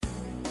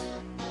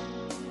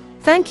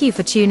Thank you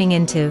for tuning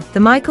into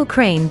the Michael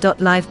Crane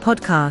Live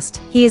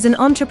podcast. He is an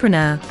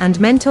entrepreneur and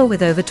mentor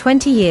with over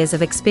 20 years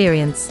of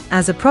experience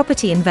as a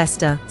property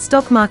investor,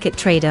 stock market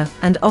trader,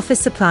 and office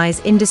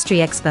supplies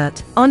industry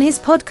expert. On his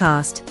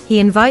podcast, he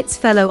invites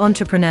fellow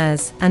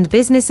entrepreneurs and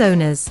business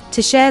owners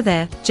to share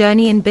their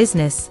journey in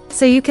business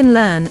so you can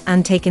learn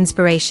and take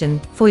inspiration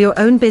for your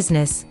own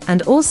business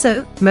and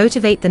also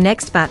motivate the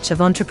next batch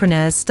of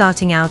entrepreneurs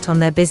starting out on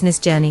their business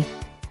journey.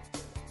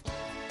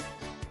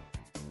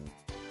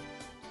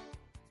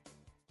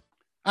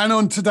 And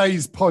on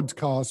today's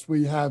podcast,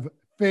 we have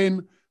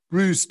Finn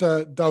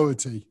Brewster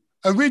Doherty,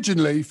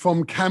 originally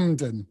from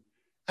Camden,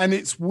 and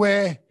it's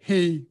where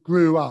he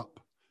grew up.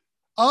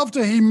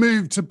 After he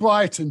moved to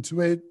Brighton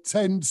to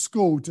attend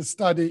school to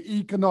study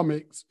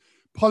economics,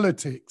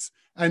 politics,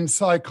 and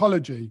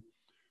psychology,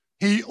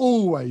 he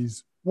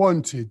always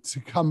wanted to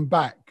come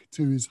back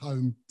to his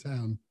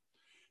hometown.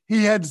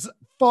 He had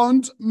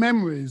fond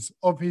memories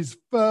of his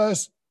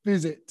first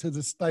visit to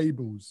the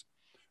stables,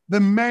 the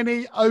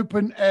many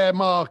open-air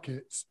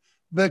markets,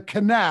 the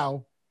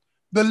canal,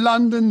 the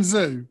London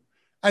Zoo,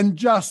 and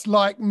just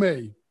like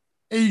me,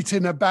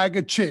 eating a bag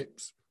of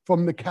chips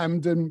from the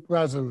Camden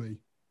Brasserie.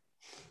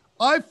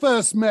 I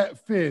first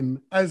met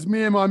Finn as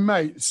me and my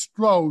mate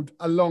strolled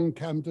along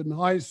Camden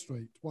High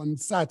Street one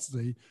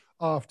Saturday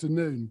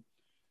afternoon,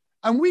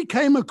 and we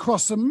came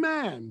across a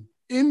man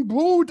in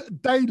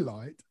broad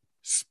daylight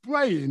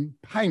spraying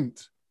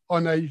paint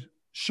on a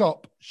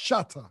shop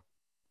shutter.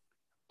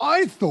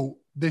 I thought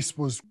this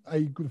was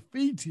a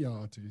graffiti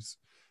artist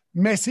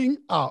messing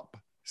up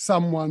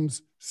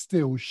someone's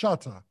steel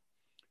shutter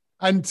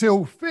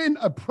until Finn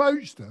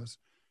approached us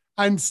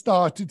and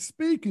started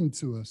speaking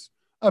to us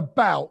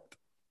about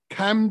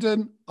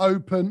Camden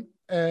Open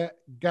Air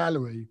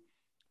Gallery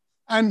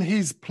and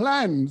his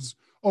plans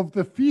of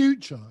the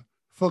future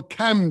for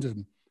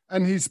Camden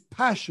and his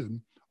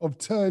passion of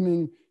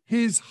turning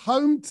his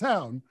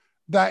hometown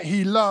that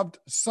he loved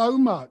so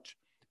much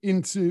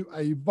into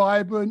a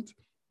vibrant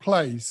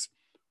place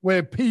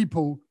where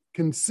people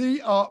can see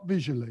art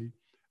visually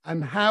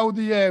and how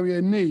the area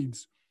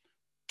needs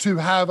to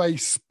have a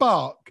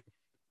spark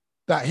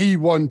that he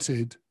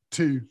wanted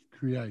to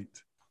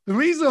create. The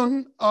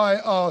reason I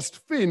asked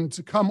Finn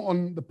to come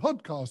on the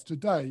podcast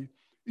today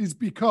is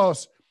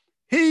because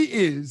he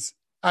is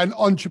an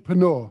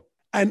entrepreneur,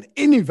 an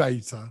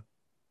innovator,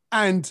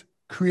 and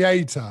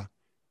creator,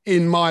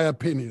 in my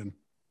opinion.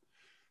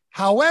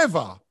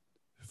 However,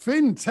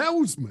 Finn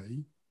tells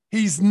me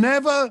he's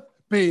never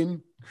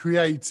been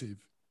creative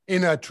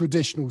in a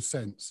traditional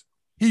sense.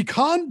 He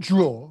can't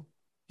draw.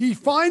 He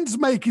finds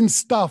making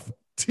stuff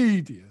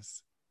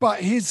tedious,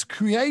 but his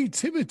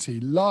creativity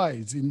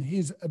lies in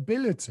his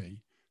ability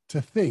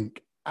to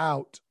think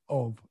out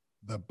of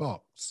the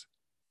box.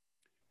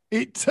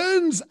 It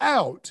turns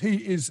out he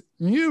is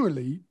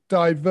neurally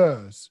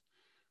diverse,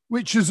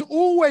 which has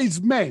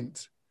always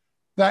meant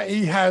that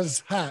he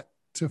has had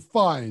to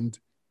find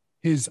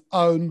his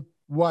own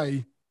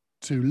way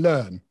to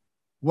learn.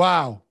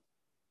 Wow.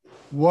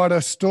 What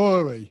a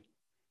story.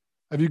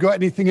 Have you got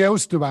anything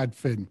else to add,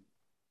 Finn?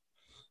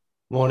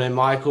 Morning,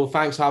 Michael.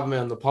 Thanks for having me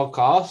on the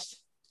podcast.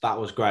 That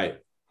was great.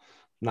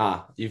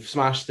 You've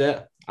smashed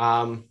it.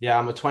 I'm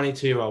a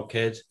 22-year-old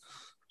kid.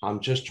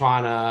 I'm just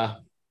trying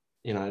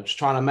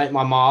to make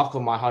my mark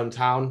on my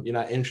hometown,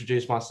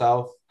 introduce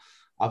myself.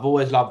 I've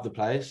always loved the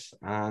place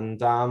and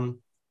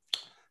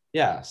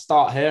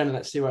start here and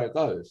let's see where it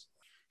goes.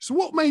 So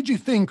what made you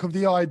think of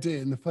the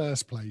idea in the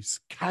first place?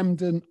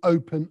 Camden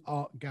Open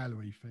Art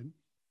Gallery, Finn?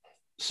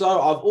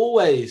 So I've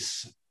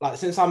always,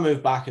 since I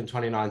moved back in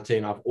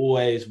 2019, I've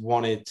always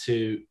wanted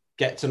to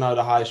get to know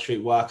the high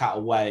street, work out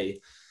a way,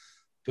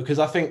 because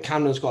I think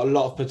Camden's got a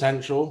lot of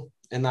potential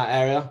in that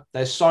area.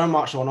 There's so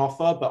much on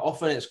offer, but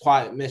often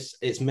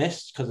it's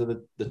missed because of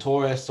the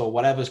tourists or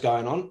whatever's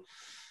going on.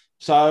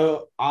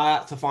 So I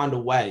had to find a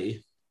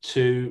way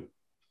to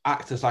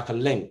act as like a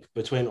link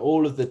between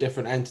all of the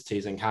different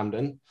entities in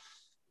Camden.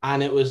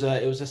 And it was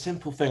a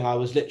simple thing. I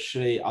was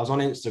on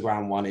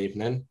Instagram one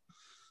evening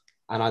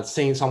and I'd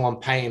seen someone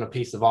painting a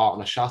piece of art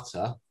on a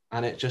shutter,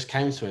 and it just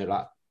came to me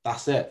like,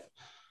 that's it.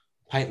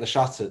 Paint the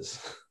shutters.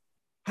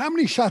 How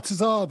many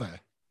shutters are there?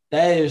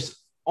 There's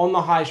on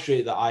the high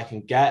street that I can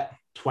get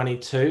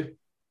 22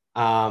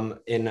 from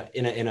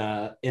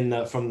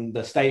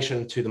the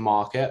station to the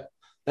market.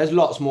 There's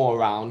lots more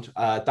around.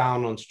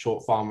 Down onto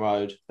Chalk Farm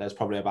Road, there's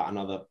probably about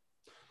another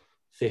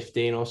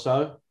 15 or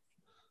so.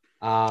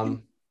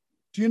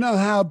 Do you know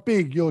how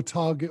big your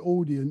target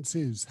audience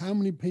is? How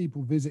many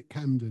people visit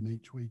Camden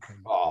each weekend?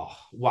 Oh,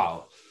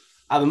 wow.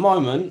 At the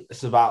moment,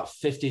 it's about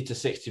 50 to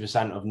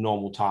 60% of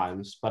normal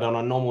times. But on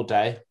a normal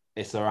day,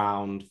 it's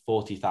around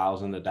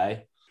 40,000 a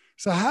day.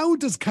 So how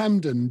does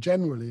Camden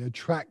generally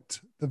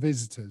attract the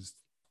visitors?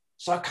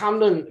 So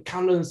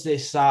Camden's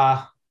this,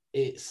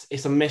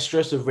 it's a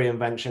mistress of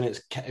reinvention.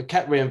 It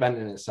kept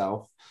reinventing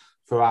itself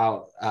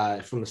throughout,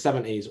 from the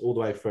 70s all the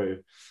way through.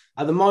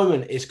 At the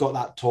moment, it's got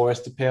that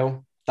tourist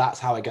appeal. That's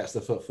how it gets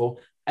the footfall.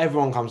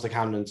 everyone comes to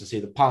Camden to see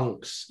the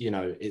punks. You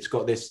know, it's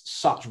got this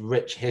such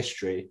rich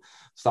history,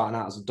 starting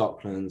out as the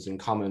Docklands and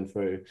coming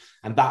through.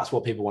 And that's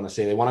what people want to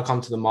see. They want to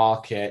come to the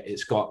market.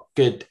 It's got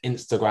good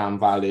Instagram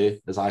value,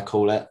 as I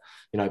call it.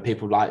 You know,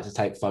 people like to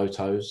take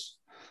photos.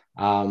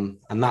 And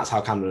that's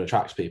how Camden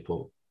attracts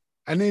people.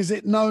 And is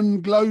it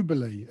known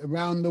globally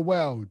around the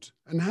world?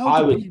 And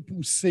how do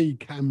people see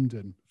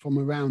Camden from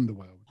around the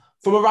world?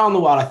 From around the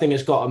world, I think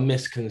it's got a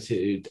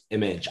misconceived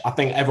image. I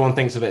think everyone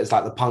thinks of it as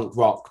like the punk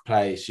rock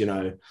place, you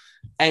know.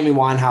 Amy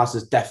Winehouse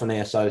is definitely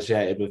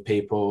associated with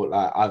people.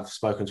 Like, I've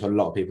spoken to a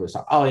lot of people. It's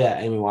like, oh yeah,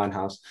 Amy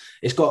Winehouse.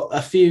 It's got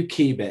a few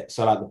key bits.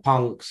 So like the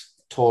punks,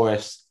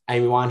 tourists,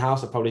 Amy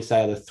Winehouse, I'd probably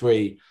say are the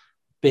three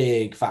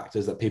big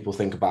factors that people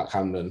think about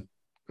Camden.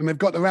 And they've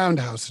got the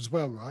Roundhouse as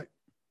well, right?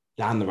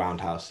 And the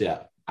Roundhouse,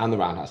 yeah. And the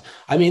Roundhouse.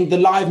 I mean, the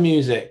live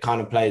music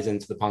kind of plays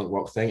into the punk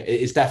rock thing.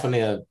 It's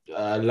definitely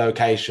a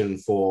location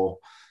for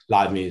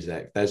live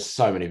music. There's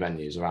so many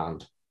venues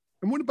around.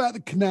 And what about the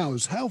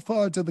canals? How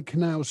far do the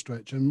canals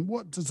stretch and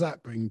what does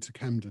that bring to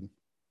Camden?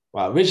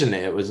 Well, originally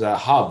it was a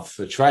hub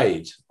for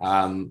trade.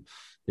 You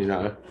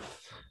know,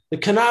 the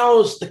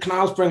canals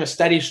bring a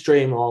steady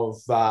stream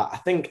of, I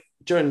think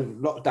during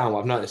lockdown,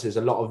 what I've noticed is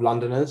a lot of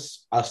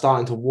Londoners are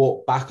starting to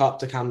walk back up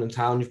to Camden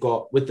Town. You've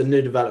got, with the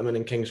new development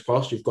in King's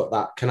Cross, you've got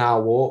that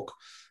canal walk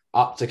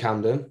up to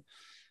Camden.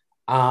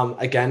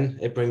 Again,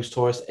 it brings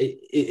tourists.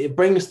 It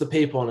brings the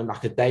people on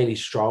like a daily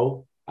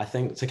stroll, I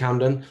think, to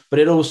Camden, but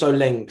it also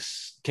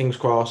links King's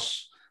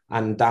Cross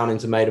and down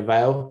into Maida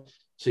Vale.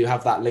 So you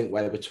have that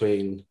linkway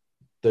between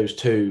those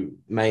two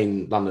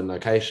main London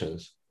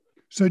locations.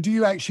 So do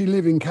you actually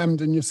live in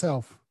Camden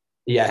yourself?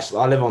 Yes,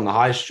 I live on the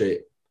High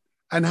Street.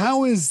 And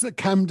how has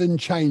Camden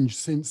changed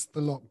since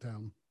the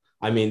lockdown?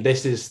 I mean,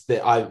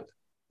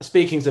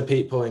 speaking to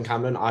people in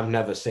Camden, I've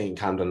never seen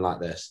Camden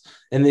like this.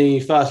 In the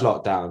first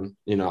lockdown,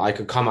 you know, I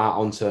could come out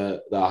onto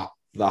the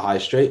High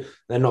Street,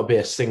 there'd not be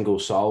a single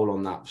soul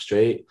on that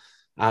street.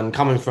 And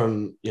coming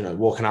from, you know,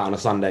 walking out on a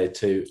Sunday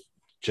to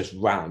just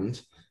round,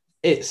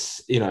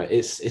 it's, you know,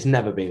 it's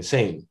never been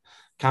seen.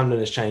 Camden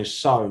has changed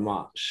so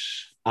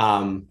much.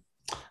 And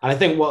I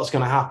think what's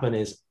going to happen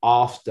is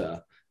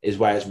after is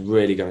where it's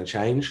really going to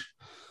change.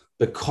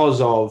 Because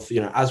of, you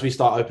know, as we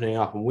start opening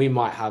up, and we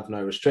might have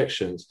no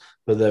restrictions,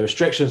 but the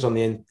restrictions on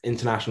the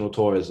international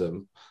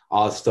tourism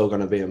are still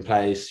going to be in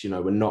place. You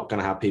know, we're not going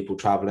to have people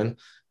traveling.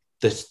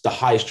 The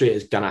High Street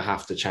is going to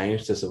have to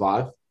change to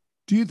survive.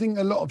 Do you think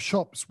a lot of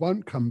shops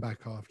won't come back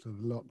after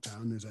the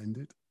lockdown has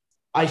ended?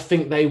 I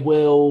think they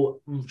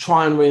will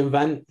try and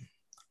reinvent.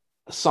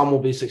 Some will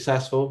be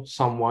successful,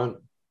 some won't.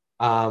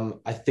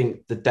 I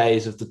think the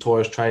days of the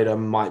tourist trader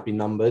might be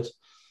numbered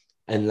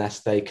unless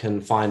they can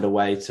find a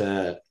way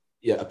to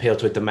appeal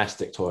to a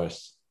domestic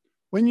tourist.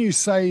 When you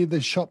say the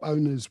shop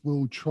owners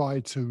will try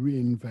to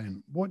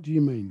reinvent, what do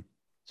you mean?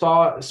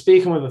 So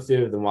speaking with a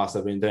few of them whilst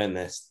I've been doing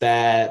this,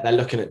 they're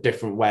looking at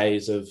different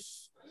ways of,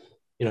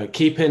 you know,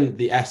 keeping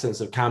the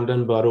essence of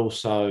Camden, but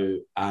also,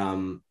 you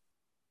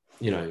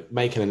know,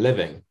 making a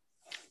living.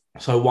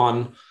 So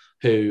one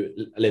who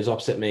lives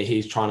opposite me,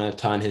 he's trying to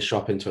turn his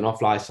shop into an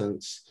off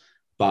license,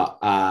 but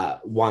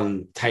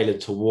one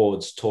tailored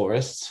towards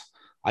tourists.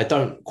 I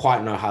don't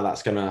quite know how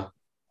that's going to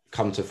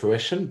come to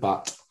fruition,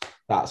 but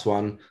that's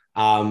one.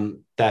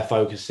 They're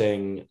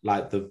focusing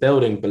like the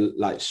building, but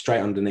like straight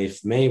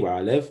underneath me where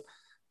I live.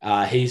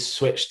 He's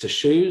switched to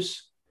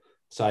shoes.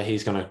 So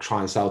he's going to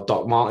try and sell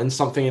Doc Martens,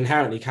 something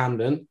inherently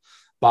Camden,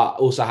 but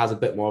also has a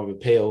bit more of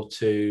appeal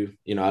to,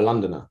 you know, a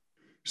Londoner.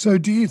 So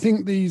do you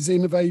think these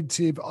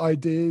innovative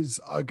ideas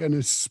are going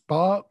to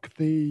spark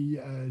the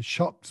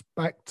shops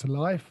back to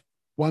life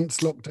once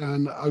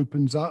lockdown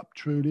opens up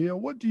truly? Or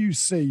what do you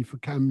see for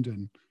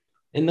Camden?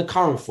 In the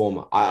current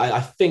form,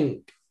 I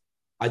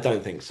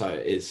don't think so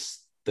is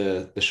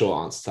the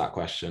short answer to that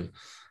question.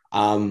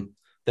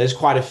 There's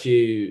quite a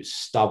few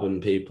stubborn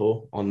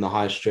people on the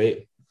High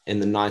Street in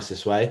the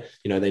nicest way.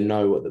 You know, they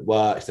know what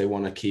works. They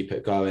want to keep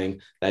it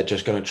going. They're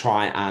just going to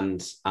try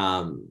and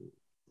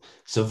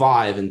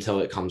survive until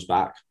it comes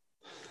back.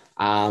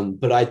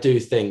 But I do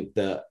think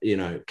that, you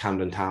know,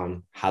 Camden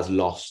Town has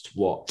lost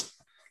what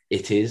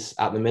it is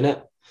at the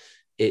minute.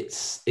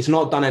 It's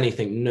not done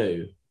anything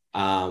new.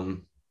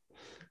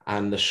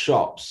 And the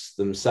shops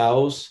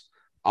themselves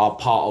are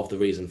part of the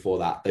reason for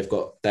that.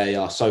 They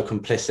are so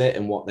complicit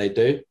in what they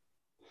do.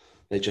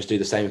 They just do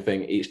the same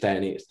thing each day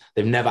and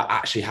they've never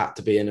actually had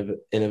to be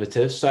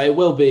innovative. So it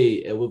will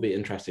be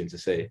interesting to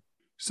see.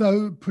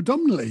 So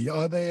predominantly,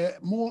 are there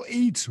more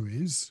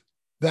eateries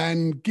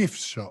than gift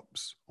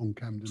shops on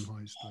Camden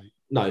High Street?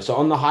 No, so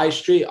on the High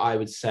Street, I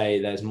would say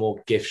there's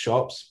more gift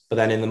shops, but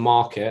then in the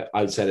market,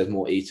 I would say there's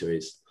more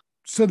eateries.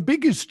 So the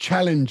biggest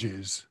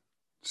challenges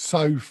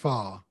so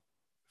far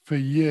for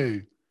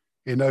you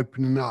in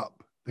opening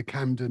up the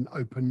Camden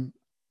Open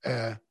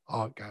Air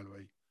Art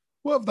Gallery,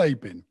 what have they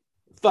been?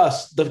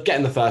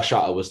 Getting the first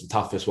shutter was the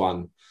toughest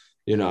one.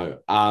 You know,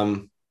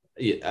 I'm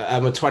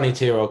a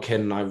 22-year-old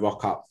kid and I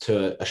rock up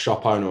to a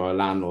shop owner or a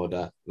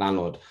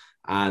landlord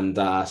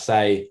and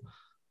say,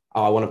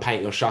 oh, I want to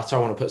paint your shutter. I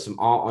want to put some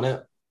art on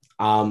it.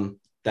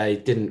 they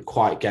didn't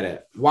quite get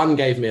it. One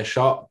gave me a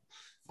shot,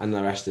 and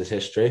the rest is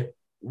history.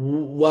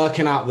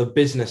 Working out the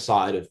business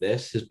side of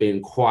this has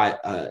been quite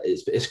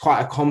it's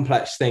quite a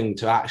complex thing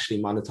to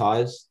actually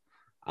monetize.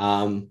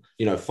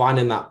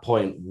 Finding that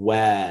point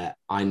where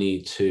I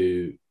need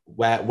to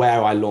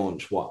where I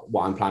launch what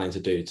I'm planning to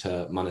do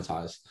to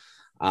monetize,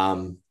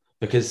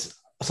 because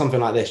something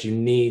like this, you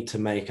need to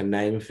make a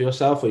name for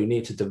yourself, or you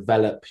need to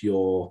develop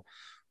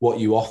what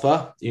you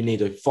offer. You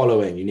need a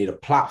following, you need a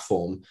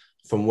platform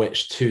from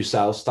which to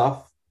sell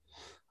stuff,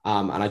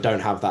 and I don't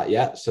have that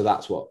yet, so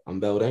that's what I'm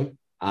building.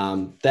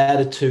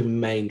 They're the two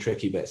main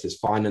tricky bits, is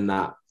finding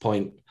that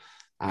point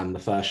and the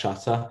first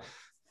shutter.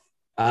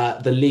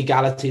 The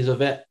legalities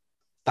of it,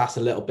 that's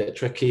a little bit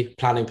tricky.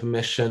 Planning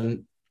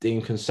permission,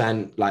 dean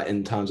consent, like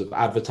in terms of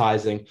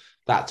advertising,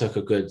 that took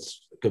a good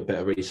bit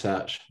of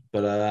research.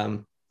 But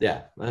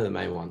yeah, they're the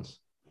main ones.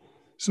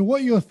 So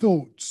what are your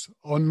thoughts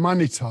on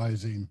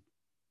monetizing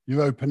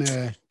your open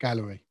air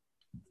gallery?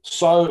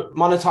 So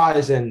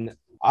monetizing,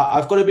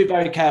 I've got to be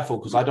very careful,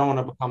 because I don't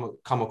want to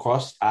come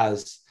across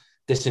as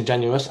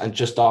disingenuous and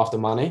just after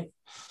money.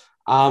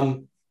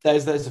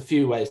 There's a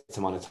few ways to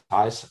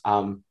monetize.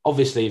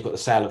 Obviously, you've got the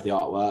sale of the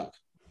artwork.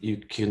 You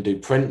can do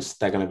prints.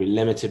 They're going to be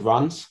limited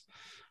runs.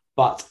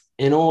 But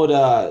in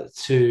order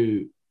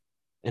to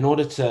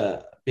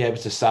be able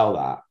to sell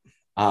that,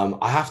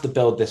 I have to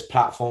build this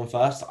platform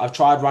first. I've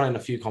tried running a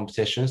few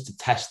competitions to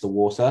test the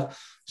water.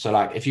 So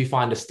like, if you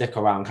find a stick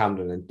around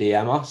Camden and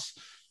DM us,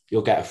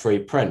 you'll get a free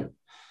print.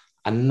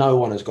 And no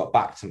one has got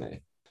back to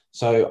me.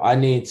 So I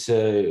need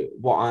to,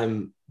 what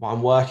I'm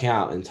working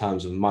out in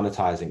terms of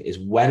monetizing is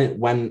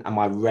when am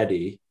I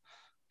ready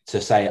to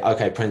say,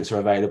 okay, prints are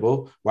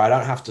available, where I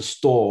don't have to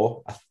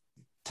store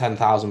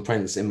 10,000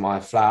 prints in my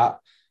flat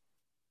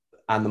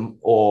and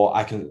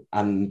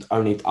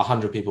only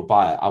 100 people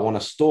buy it. I want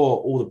to store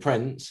all the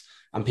prints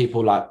and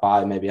people like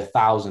buy maybe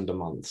 1,000 a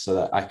month, so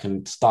that I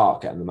can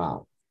start getting them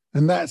out.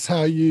 And that's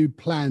how you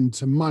plan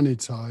to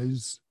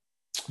monetize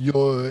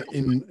your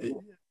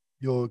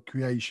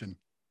creation?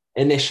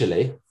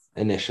 Initially.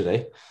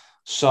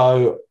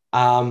 So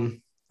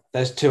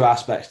there's two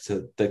aspects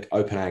to the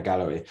open air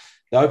gallery.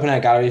 The open air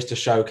gallery is to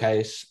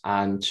showcase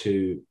and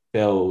to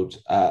build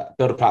a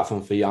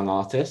platform for young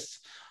artists,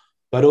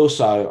 but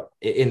also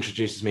it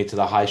introduces me to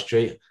the high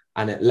street,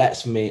 and it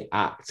lets me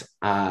act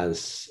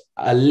as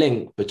a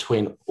link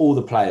between all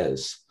the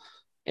players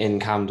in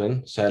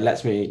Camden. So it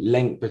lets me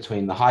link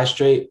between the high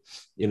street,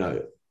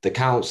 the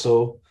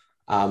council,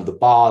 the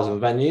bars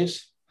and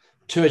venues,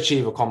 to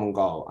achieve a common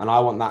goal. And I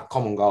want that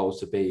common goal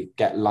to be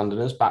get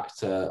Londoners back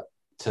to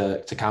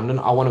Camden.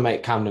 I want to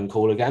make Camden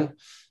cool again.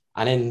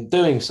 And in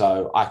doing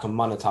so, I can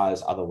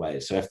monetize other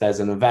ways. So if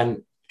there's an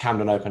event,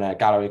 Camden Open Air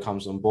Gallery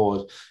comes on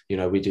board,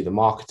 we do the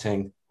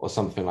marketing or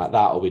something like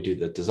that, or we do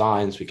the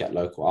designs, we get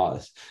local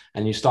artists,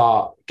 and you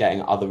start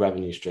getting other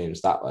revenue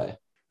streams that way.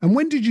 And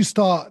when did you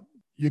start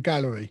your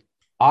gallery?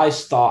 I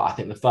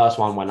think the first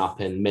one went up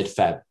in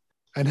mid-Feb.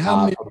 And how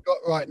many have you got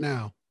right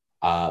now?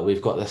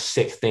 We've got the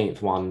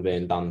 16th one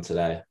being done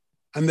today.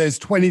 And there's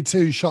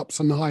 22 shops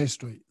on the high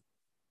street?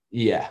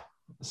 Yeah.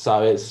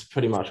 So it's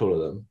pretty much all of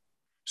them.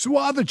 So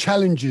what other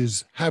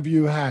challenges have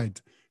you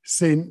had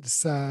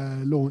since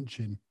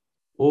launching?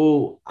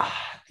 Oh,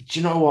 do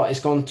you know what? It's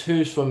gone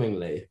too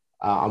swimmingly.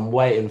 I'm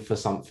waiting for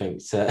something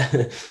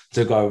to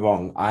go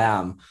wrong. I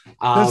am.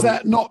 Does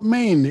that not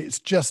mean it's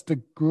just a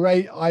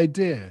great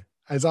idea,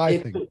 as I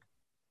think?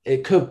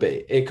 It could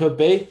be.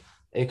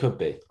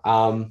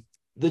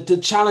 The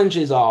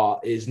challenges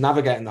is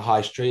navigating the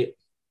high street.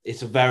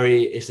 It's a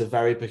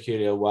very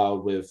peculiar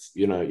world with,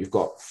 you've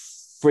got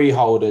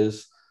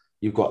freeholders,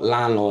 you've got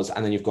landlords,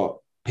 and then you've got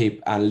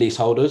people and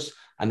leaseholders,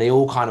 and they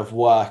all kind of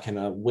work in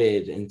a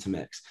weird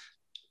intermix.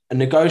 And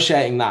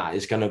negotiating that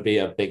is going to be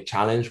a big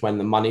challenge when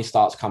the money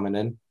starts coming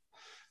in.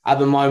 At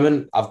the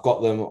moment, I've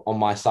got them on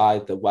my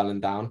side, they're well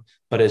and down.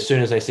 But as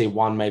soon as they see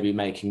one maybe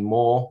making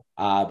more,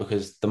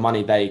 because the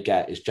money they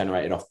get is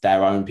generated off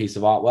their own piece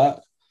of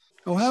artwork.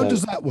 Oh, how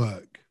does that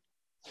work?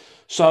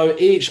 So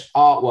each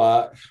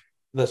artwork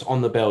that's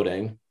on the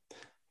building,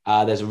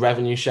 there's a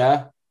revenue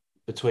share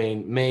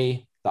between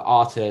me, the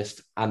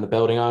artist, and the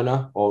building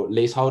owner or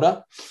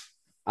leaseholder,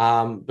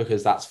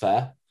 because that's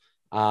fair.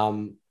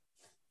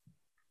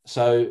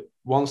 So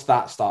once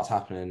that starts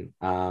happening,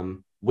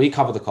 we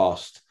cover the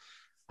cost,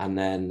 and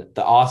then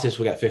the artist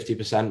will get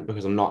 50%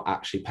 because I'm not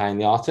actually paying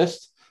the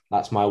artist.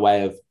 That's my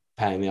way of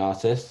paying the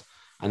artist.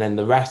 And then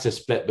the rest is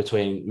split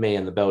between me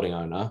and the building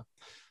owner,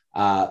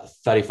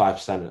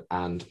 35%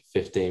 and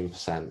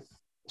 15%.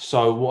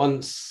 So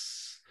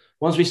once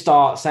we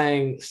start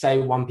say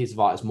one piece of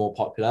art is more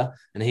popular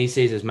and he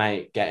sees his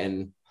mate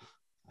getting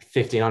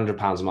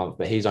 £1,500 a month,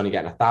 but he's only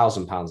getting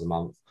 £1,000 a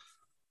month,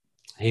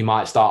 he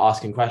might start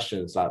asking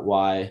questions like,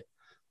 why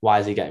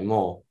is he getting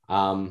more?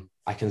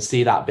 I can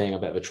see that being a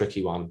bit of a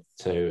tricky one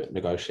to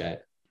negotiate.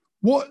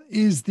 What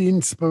is the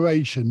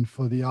inspiration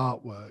for the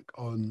artwork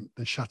on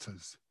the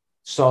shutters?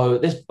 So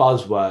this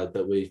buzzword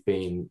that we've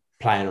been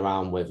playing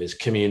around with is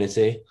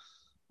community.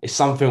 it's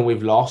something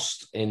we've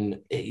lost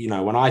in, you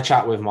know, when I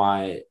chat with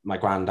my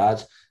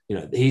granddad, you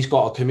know, he's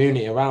got a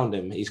community around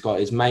him. He's got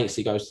his mates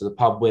he goes to the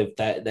pub with.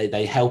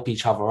 They help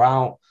each other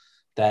out.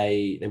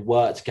 They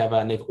work together,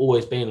 and they've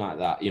always been like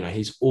that. You know,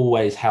 he's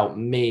always helped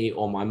me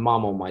or my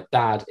mum or my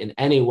dad in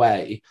any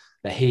way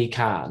that he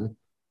can,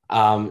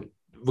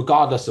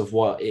 regardless of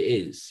what it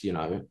is. You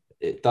know,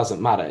 it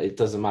doesn't matter. It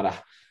doesn't matter.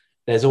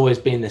 There's always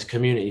been this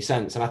community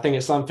sense, and I think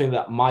it's something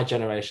that my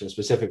generation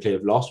specifically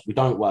have lost. We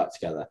don't work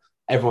together.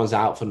 Everyone's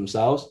out for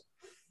themselves.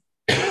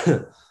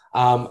 And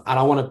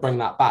I want to bring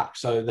that back.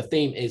 So the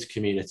theme is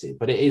community,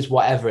 but it is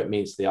whatever it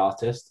means to the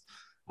artist.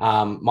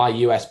 My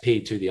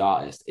USP to the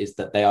artist is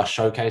that they are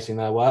showcasing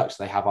their works.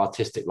 They have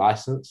artistic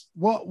license.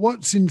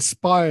 What's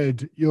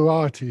inspired your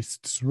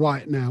artists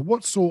right now?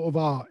 What sort of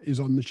art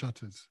is on the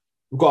shutters?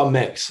 We've got a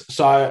mix.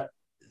 So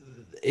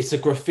it's a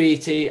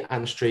graffiti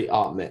and street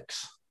art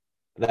mix.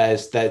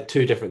 They're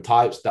two different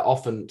types. They're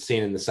often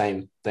seen in the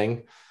same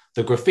thing.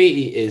 The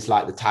graffiti is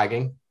like the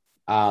tagging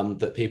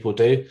that people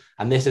do.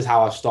 And this is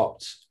how I've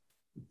stopped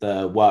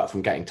the work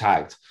from getting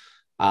tagged.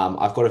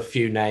 I've got a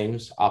few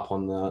names up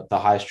on the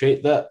high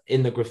street that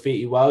in the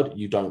graffiti world,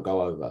 you don't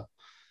go over.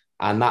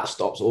 And that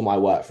stops all my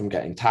work from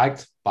getting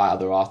tagged by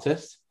other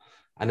artists.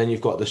 And then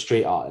you've got the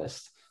street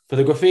artist. For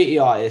the graffiti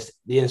artist,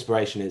 the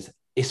inspiration is,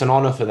 it's an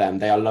honor for them.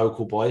 They are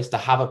local boys to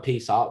have a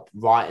piece up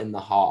right in the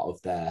heart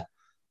of their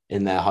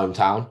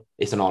hometown.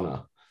 It's an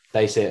honor.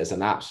 They see it as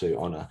an absolute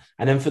honor.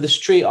 And then for the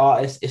street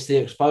artist, it's the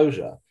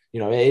exposure. You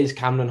know, it is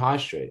Camden High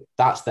Street.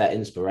 That's their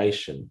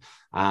inspiration.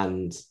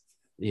 And,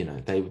 you know,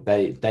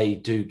 they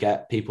do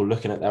get people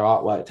looking at their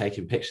artwork,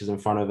 taking pictures in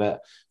front of it.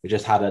 We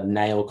just had a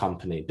nail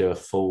company do a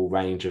full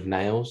range of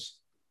nails.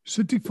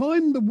 So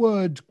define the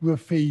word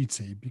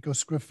graffiti,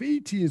 because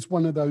graffiti is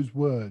one of those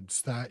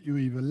words that you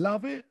either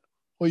love it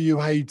or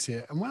you hate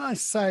it. And when I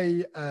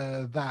say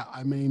that,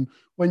 I mean,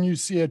 when you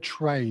see a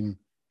train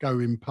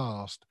going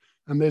past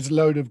and there's a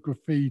load of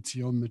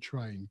graffiti on the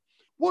train,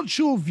 what's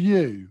your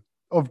view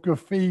of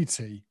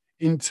graffiti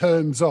in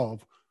terms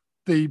of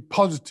the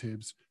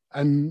positives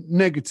and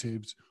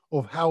negatives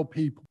of how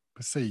people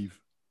perceive?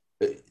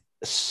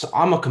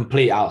 I'm a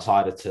complete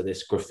outsider to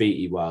this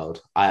graffiti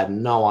world. I had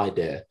no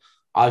idea.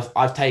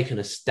 I've taken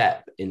a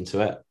step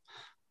into it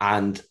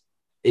and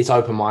it's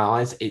opened my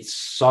eyes. It's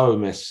so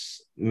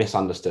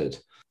misunderstood.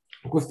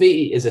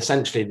 Graffiti is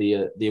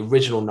essentially the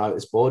original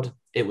notice board.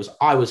 It was,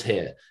 I was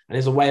here, and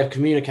it's a way of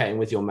communicating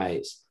with your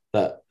mates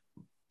that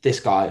this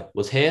guy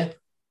was here.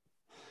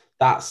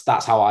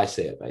 That's how I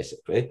see it,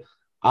 basically.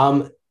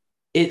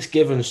 It's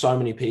given so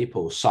many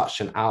people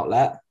such an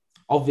outlet.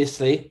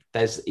 Obviously,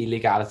 there's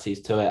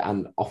illegalities to it,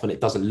 and often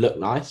it doesn't look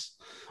nice.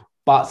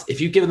 But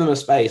if you give them a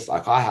space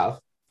like I have,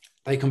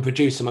 they can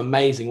produce some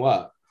amazing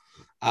work.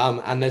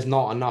 And there's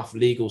not enough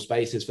legal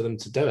spaces for them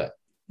to do it.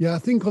 Yeah, I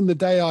think on the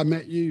day I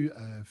met you,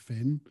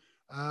 Finn,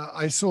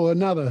 I saw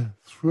another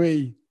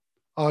 3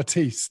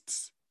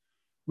 artists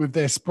with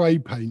their spray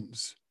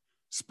paints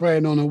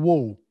spraying on a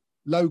wall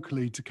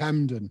locally to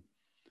Camden.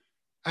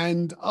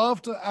 And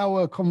after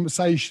our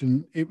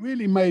conversation, it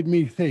really made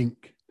me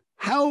think,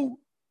 how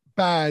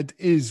bad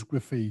is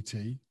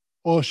graffiti,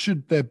 or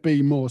should there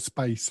be more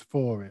space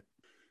for it?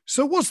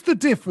 So what's the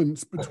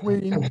difference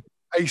between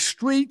a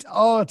street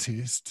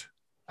artist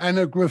and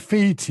a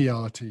graffiti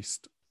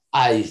artist?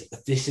 There's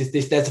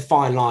a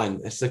fine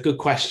line. It's a good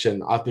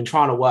question. I've been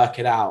trying to work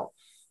it out.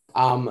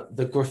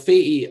 The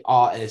graffiti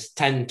artists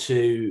tend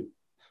to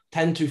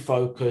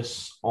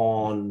focus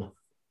on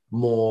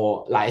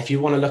more, like, if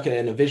you want to look at it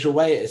in a visual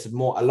way, it's a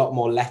lot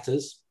more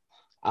letters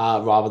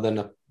rather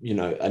than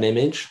an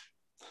image.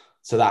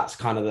 So that's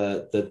kind of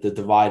the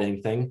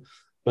dividing thing.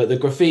 But the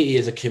graffiti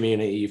is a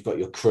community. You've got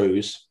your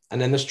crews, and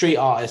then the street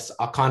artists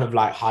are kind of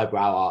like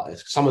highbrow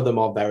artists. Some of them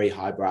are very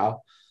highbrow.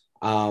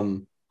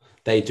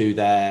 They do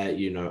their,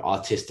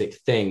 artistic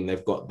thing.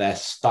 They've got their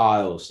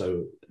style.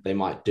 So they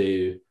might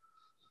do,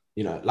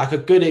 like a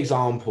good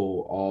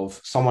example of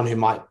someone who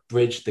might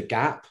bridge the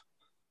gap.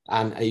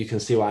 And you can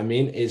see what I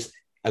mean, is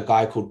a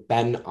guy called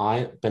Ben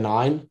Ein.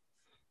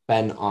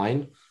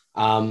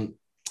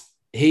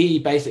 He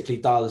basically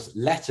does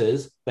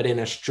letters, but in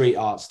a street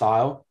art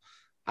style.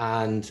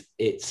 And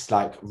it's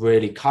like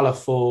really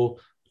colorful,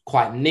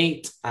 quite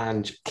neat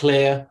and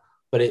clear.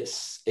 But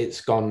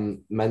it's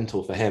gone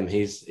mental for him.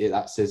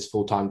 That's his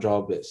full-time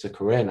job. It's a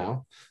career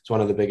now. It's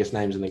one of the biggest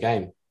names in the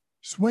game.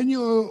 So when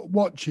you're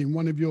watching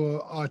one of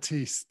your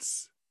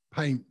artists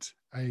paint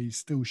a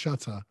still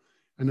shutter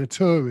and a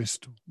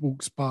tourist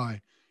walks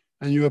by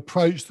and you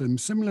approach them,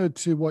 similar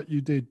to what you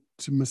did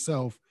to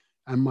myself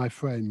and my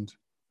friend,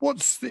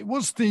 what's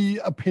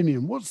the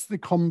opinion? What's the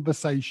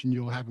conversation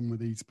you're having with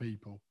these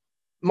people?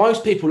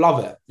 Most people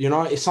love it.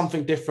 It's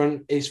something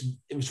different. It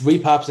was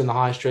repurposed in the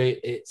high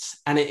street.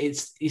 It's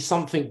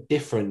something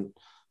different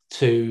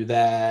to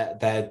their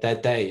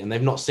day, and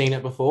they've not seen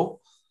it before.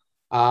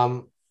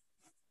 Most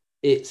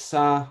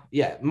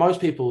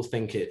people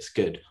think it's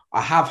good. I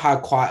have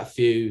had quite a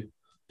few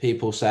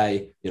people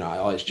say,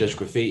 it's just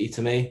graffiti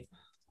to me.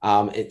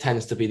 It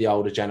tends to be the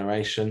older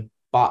generation,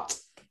 but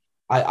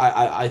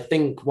I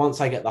think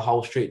once I get the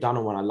whole street done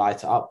and when I light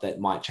it up, that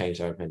might change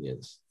their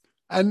opinions.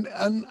 And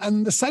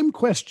the same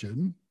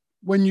question,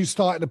 when you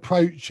started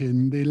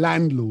approaching the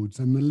landlords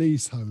and the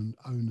leasehold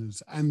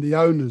owners and the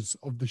owners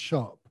of the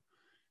shop,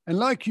 and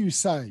like you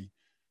say,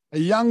 a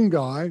young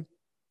guy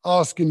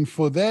asking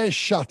for their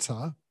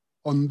shutter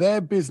on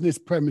their business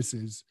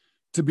premises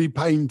to be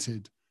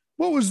painted,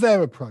 what was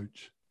their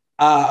approach?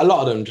 A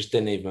lot of them just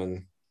didn't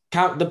even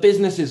count. The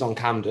businesses on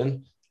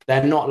Camden,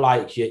 they're not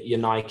like your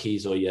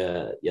Nikes or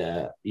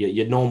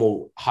your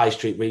normal high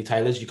street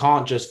retailers. You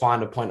can't just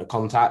find a point of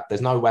contact.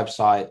 There's no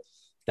website.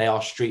 They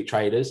are street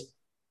traders.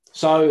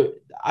 So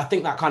I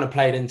think that kind of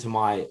played into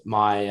my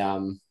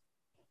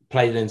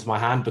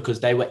hand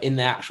because they were in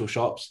the actual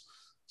shops.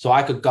 So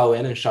I could go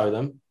in and show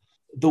them.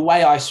 The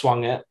way I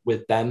swung it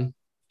with them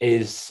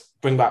is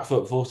bring back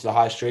footfall to the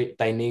high street.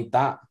 They need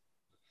that.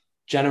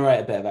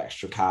 Generate a bit of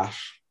extra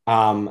cash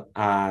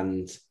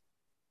and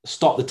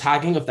stop the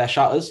tagging of their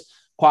shutters.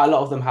 Quite a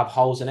lot of them have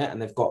holes in it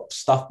and they've got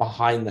stuff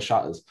behind the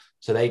shutters.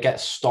 So they get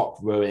stock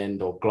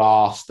ruined or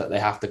glass that they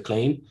have to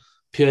clean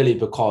purely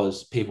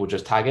because people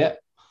just tag it.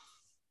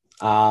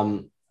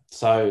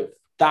 So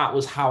that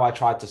was how I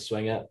tried to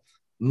swing it.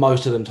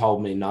 Most of them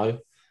told me no,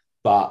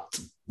 but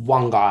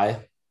one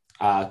guy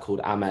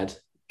called Ahmed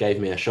gave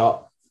me a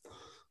shot.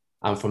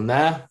 And from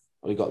there,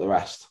 we got the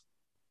rest.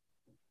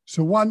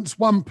 So once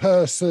one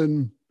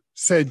person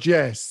said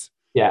yes,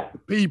 yeah,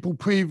 people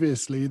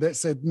previously that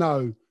said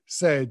no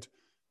said,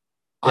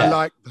 I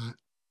like that.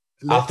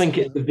 I think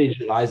it's the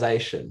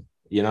visualization,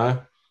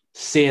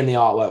 seeing the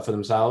artwork for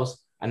themselves.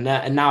 And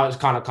now it's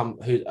kind of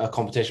a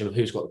competition of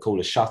who's got the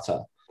coolest shutter.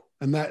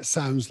 And that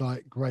sounds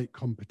like great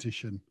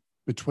competition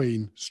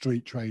between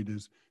street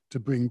traders to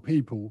bring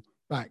people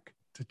back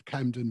to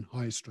Camden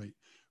High Street.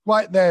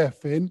 Right there,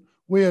 Finn,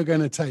 we are going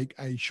to take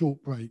a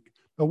short break.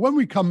 But when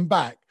we come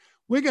back,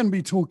 we're going to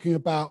be talking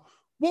about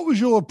what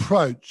was your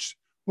approach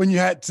when you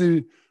had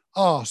to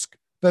ask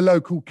the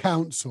local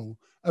council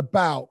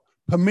about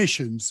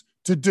permissions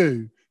to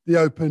do the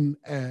open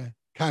air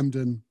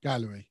Camden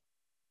Gallery.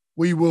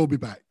 We will be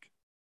back.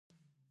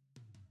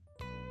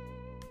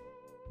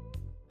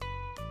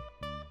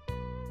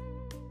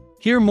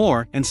 Hear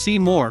more and see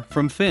more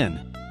from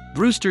Finn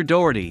Brewster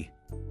Doherty,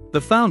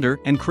 the founder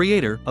and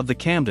creator of the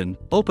Camden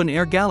Open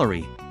Air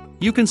Gallery.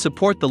 You can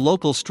support the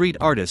local street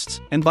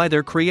artists and buy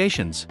their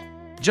creations.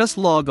 Just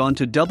log on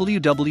to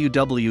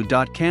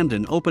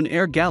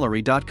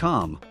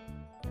www.camdenopenairgallery.com.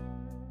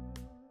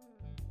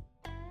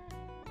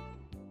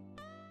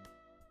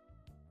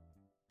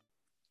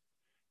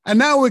 And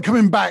now we're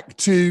coming back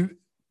to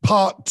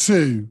part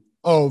 2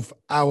 of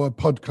our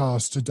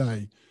podcast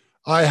today.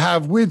 I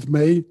have with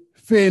me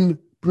Finn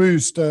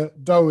Brewster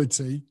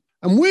Doherty,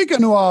 and we're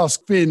going to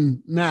ask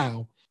Finn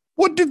now,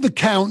 what did the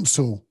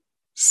council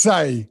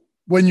say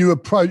when you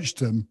approached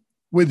them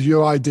with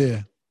your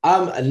idea?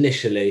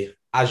 Initially,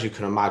 as you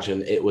can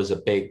imagine, it was a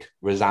big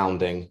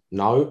resounding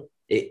no.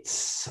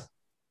 It's,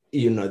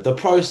 the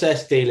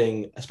process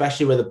dealing,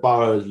 especially with a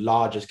borough as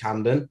large as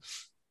Camden,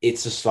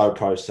 it's a slow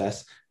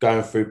process.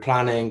 Going through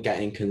planning,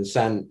 getting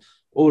consent,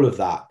 all of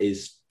that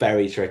is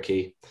very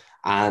tricky.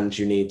 And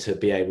you need to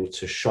be able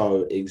to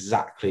show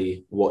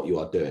exactly what you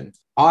are doing.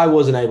 I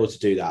wasn't able to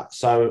do that.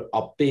 So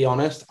I'll be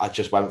honest, I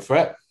just went for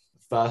it.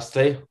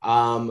 Firstly,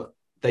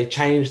 they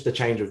changed the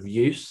change of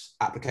use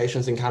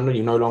applications in Camden.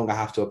 You no longer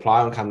have to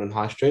apply on Camden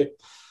High Street.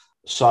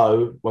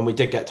 So when we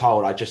did get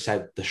told, I just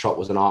said the shop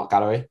was an art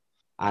gallery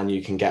and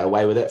you can get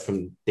away with it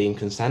from deemed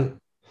consent.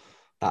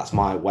 That's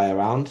my way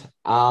around.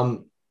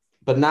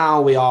 But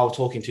now we are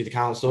talking to the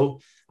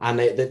council and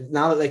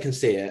now that they can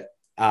see it,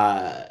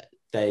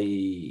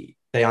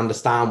 they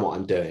understand what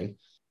I'm doing.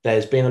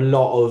 There's been a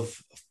lot of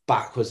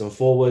backwards and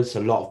forwards, a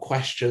lot of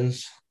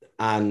questions.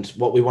 And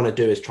what we want to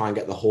do is try and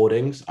get the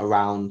hoardings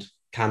around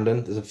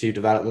Camden. There's a few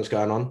developments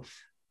going on.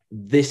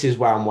 This is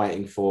where I'm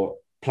waiting for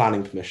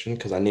planning permission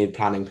because I need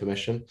planning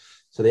permission.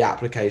 So the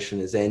application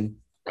is in.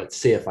 Let's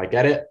see if I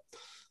get it.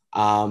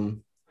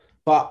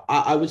 But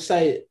I would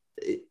say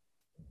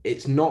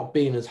it's not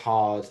been as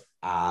hard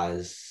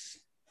as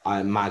I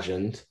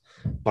imagined.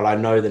 But I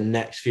know the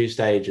next few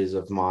stages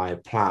of my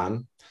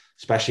plan,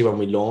 especially when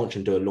we launch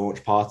and do a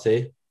launch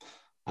party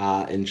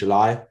in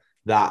July,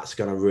 that's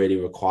going to really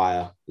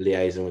require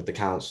liaison with the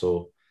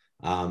council.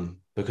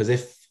 Because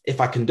if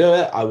I can do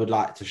it, I would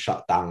like to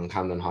shut down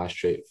Camden High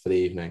Street for the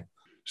evening.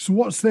 So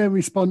what's their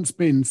response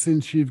been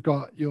since you've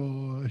got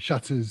your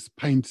shutters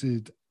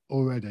painted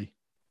already?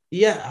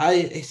 Yeah,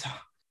 it's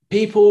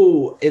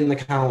people in the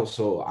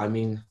council, I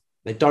mean,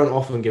 they don't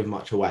often give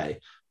much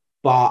away.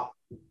 But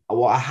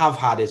what I have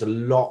had is a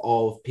lot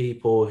of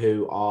people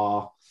who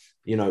are,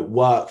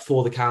 work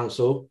for the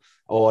council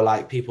or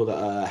like people that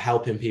are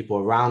helping people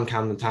around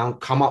Camden Town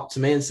come up to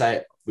me and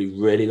say, we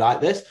really like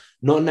this.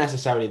 Not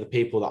necessarily the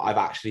people that I've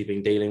actually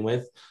been dealing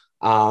with.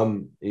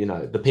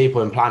 The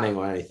people in planning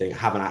or anything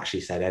haven't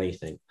actually said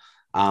anything.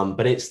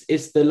 But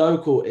it's the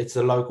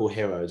local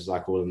heroes, as I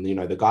call them,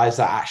 the guys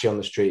that are actually on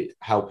the street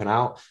helping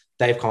out.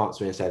 They've come up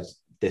to me and said,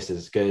 this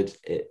is good.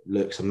 It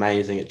looks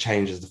amazing. It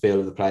changes the feel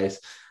of the place,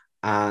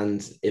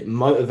 and it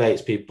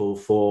motivates people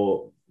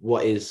for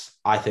what is,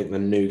 I think, the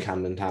new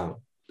Camden Town.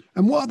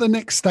 And what are the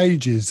next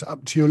stages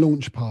up to your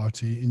launch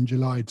party in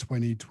July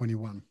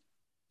 2021?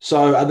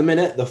 So at the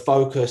minute, the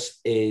focus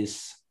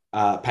is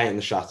painting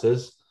the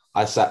shutters.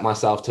 I set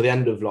myself to the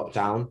end of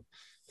lockdown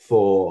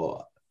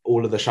for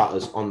all of the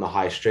shutters on the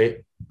high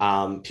street,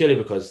 purely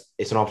because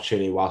it's an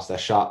opportunity whilst they're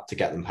shut to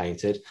get them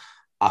painted.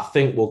 I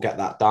think we'll get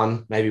that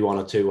done. Maybe one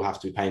or two will have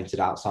to be painted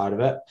outside of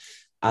it.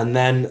 And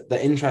then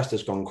the interest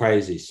has gone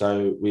crazy.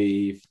 So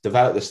we've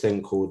developed this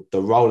thing called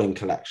the Rolling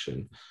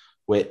Collection,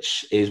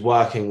 which is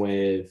working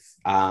with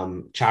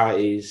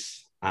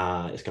charities.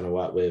 It's going to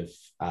work with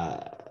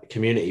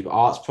community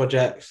arts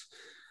projects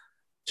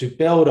to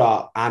build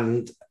up.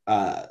 And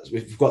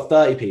we've got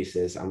 30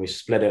 pieces and we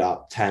split it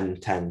up 10,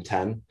 10,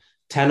 10.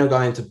 10 are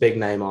going to big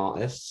name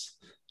artists,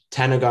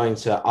 10 are going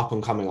to up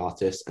and coming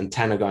artists, and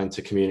 10 are going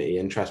to community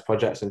interest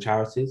projects and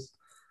charities.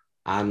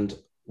 And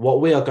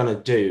what we are going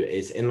to do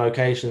is in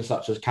locations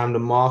such as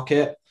Camden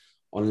Market,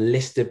 on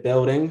listed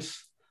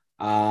buildings,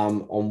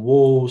 on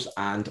walls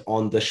and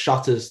on the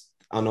shutters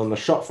and on the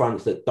shop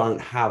fronts that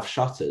don't have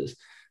shutters,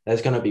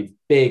 there's going to be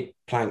big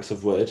planks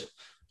of wood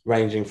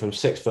ranging from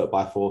 6 foot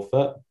by 4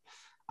 foot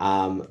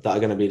that are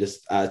going to be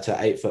to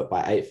 8 foot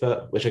by 8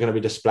 foot, which are going to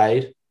be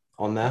displayed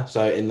on there.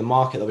 So in the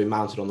market, they'll be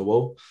mounted on the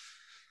wall.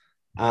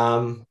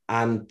 And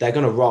they're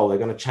going to roll, they're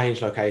going to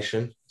change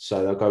location.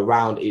 So they'll go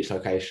round each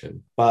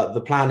location. But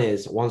the plan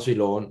is, once we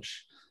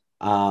launch,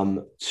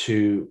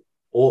 to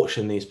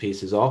auction these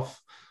pieces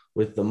off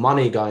with the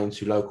money going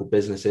to local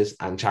businesses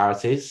and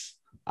charities,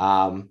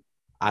 and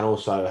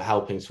also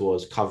helping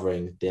towards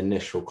covering the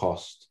initial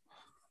cost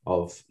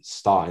of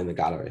starting the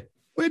gallery.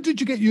 Where did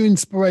you get your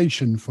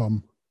inspiration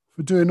from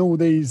for doing all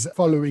these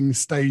following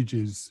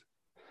stages?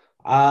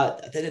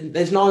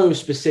 There's no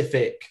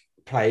specific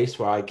place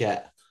where I've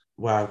got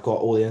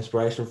all the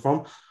inspiration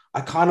from.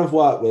 I kind of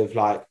work with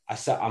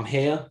I'm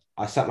here.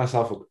 I set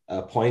myself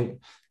a point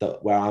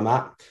where I'm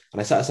at,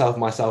 and I set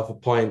myself a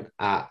point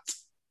at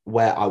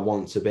where I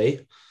want to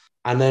be.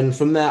 And then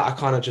from there, I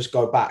kind of just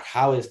go back.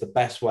 How is the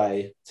best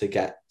way to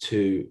get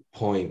to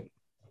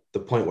the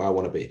point where I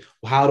want to be?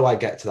 Well, how do I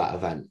get to that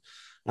event?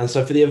 And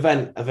so for the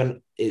event,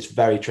 it's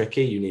very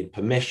tricky. You need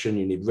permission,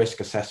 you need risk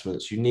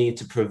assessments, you need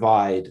to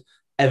provide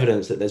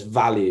evidence that there's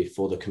value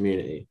for the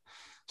community.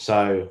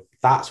 So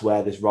that's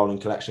where this Rolling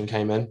Collection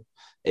came in.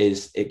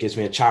 It gives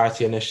me a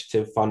charity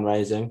initiative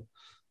fundraising.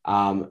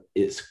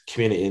 It's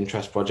community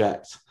interest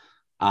project.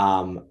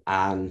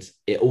 And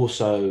it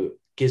also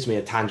gives me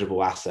a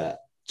tangible asset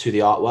to the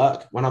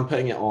artwork. When I'm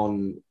putting it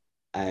on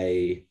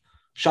a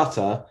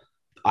shutter,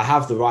 I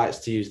have the rights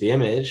to use the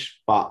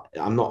image, but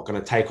I'm not going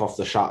to take off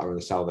the shutter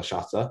and sell the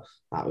shutter.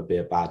 That would be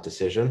a bad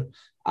decision,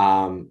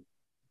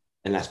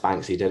 unless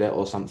Banksy did it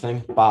or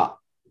something. But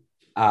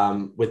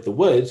with the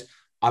wood,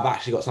 I've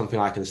actually got something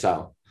I can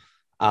sell.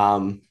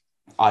 I've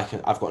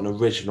got an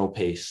original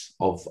piece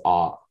of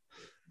art.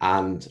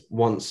 And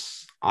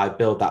once I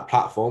build that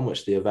platform,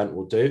 which the event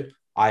will do,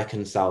 I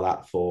can sell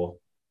that for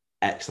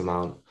X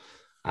amount.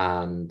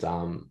 And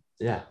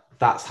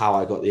that's how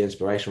I got the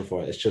inspiration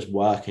for it. It's just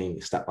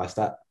working step by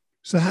step.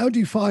 So how do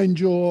you find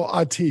your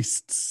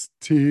artists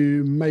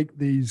to make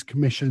these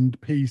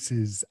commissioned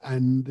pieces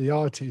and the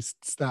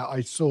artists that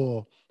I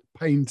saw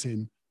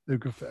painting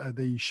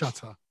the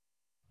shutter?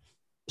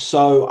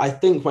 So I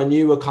think when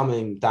you were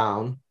coming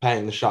down,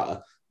 painting the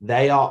shutter,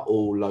 they are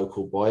all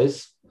local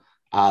boys.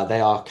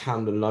 They are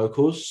Camden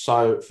locals.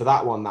 So for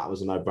that one, that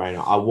was a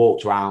no-brainer. I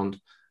walked around,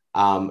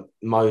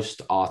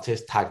 most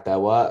artists tagged their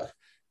work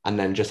and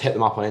then just hit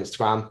them up on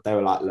Instagram. They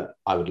were like, look,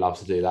 I would love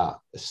to do that.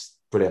 It's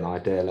a brilliant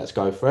idea. Let's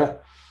go for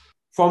it.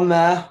 From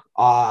there,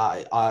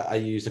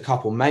 I used a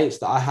couple mates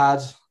that I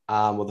had.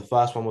 Well, the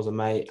first one was a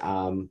mate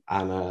and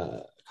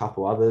a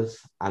couple others.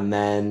 And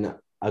then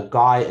a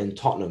guy in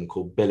Tottenham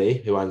called Billy,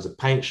 who owns a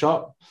paint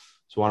shop.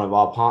 It's one of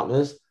our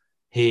partners.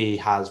 He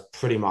has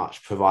pretty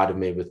much provided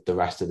me with the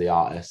rest of the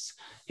artists.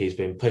 He's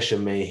been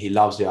pushing me. He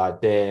loves the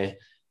idea.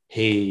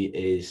 He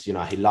is, he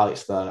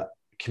likes the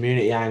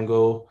community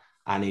angle,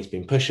 and he's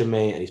been pushing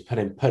me, and he's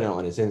putting it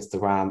on his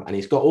Instagram, and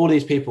he's got all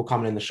these people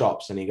coming in the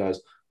shops, and he goes,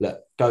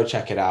 look, go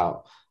check it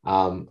out.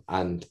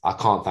 And I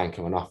can't thank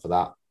him enough for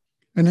that.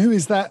 And who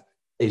is that?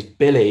 Is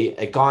Billy,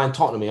 a guy in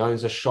Tottenham. He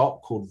owns a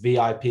shop called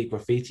VIP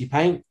Graffiti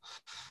Paint.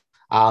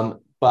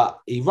 But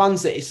he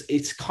runs it.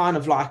 It's kind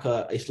of like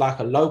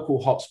a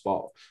local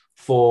hotspot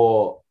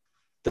for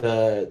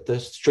the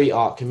street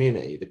art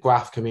community, the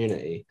graph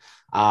community.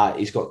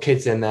 He's got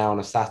kids in there on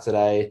a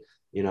Saturday,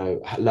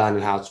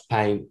 learning how to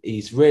paint.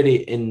 He's really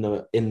in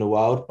the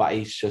world, but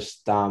he's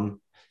just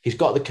he's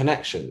got the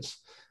connections.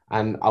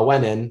 And I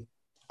went in.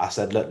 I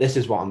said, look, this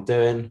is what I'm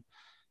doing.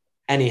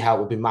 Any help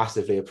would be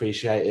massively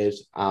appreciated.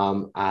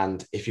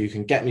 And if you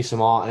can get me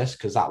some artists,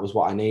 because that was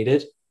what I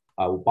needed,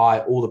 I will buy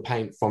all the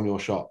paint from your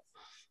shop.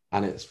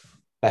 And it's the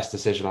best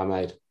decision I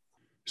made.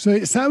 So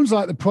it sounds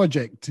like the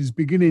project is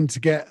beginning to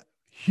get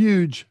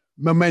huge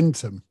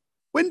momentum.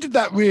 When did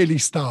that really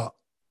start?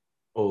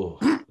 Oh,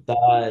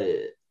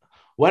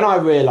 when I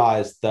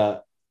realized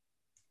that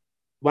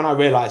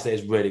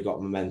it's really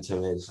got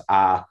momentum is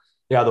the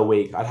other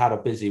week. I'd had a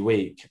busy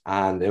week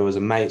and it was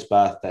a mate's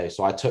birthday.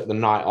 So I took the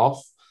night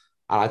off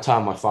and I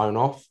turned my phone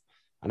off.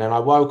 And then I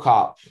woke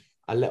up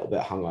a little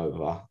bit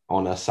hungover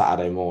on a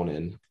Saturday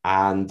morning.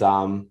 And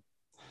I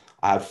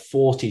had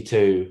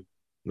 42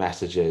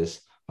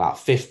 messages, about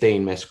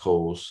 15 missed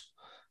calls,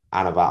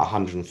 and about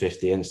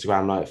 150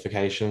 Instagram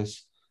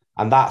notifications.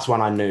 And that's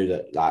when I knew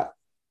that, like,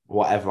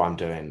 whatever I'm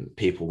doing,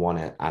 people want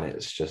it, and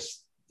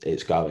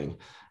it's going.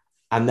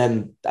 And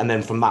then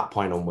from that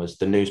point onwards,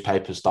 the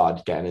newspapers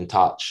started getting in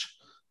touch.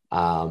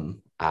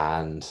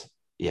 And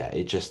yeah,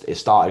 it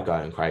started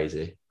going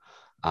crazy.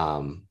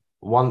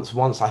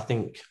 Once I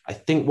think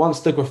once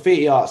the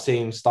graffiti art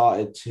scene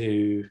started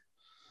to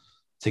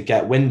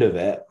get wind of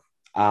it,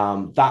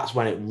 that's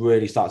when it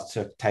really starts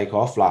to take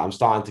off. Like, I'm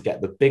starting to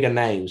get the bigger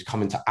names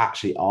coming to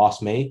actually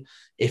ask me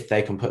if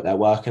they can put their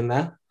work in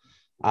there,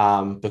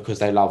 because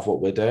they love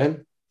what we're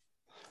doing,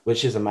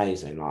 which is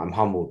amazing. Like, I'm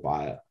humbled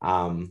by it.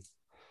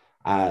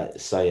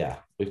 So yeah,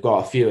 we've got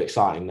a few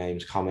exciting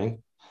names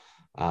coming,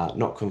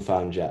 not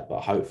confirmed yet,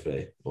 but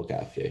hopefully we'll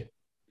get a few.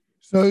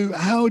 So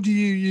how do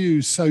you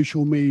use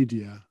social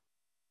media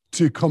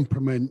to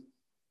complement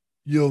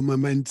your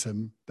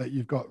momentum that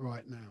you've got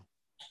right now?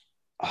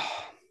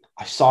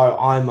 So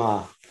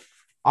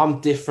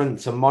I'm different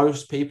to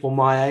most people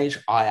my age.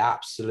 I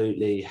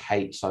absolutely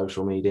hate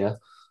social media.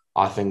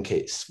 I think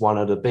it's one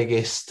of the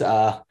biggest,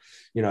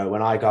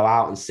 when I go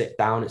out and sit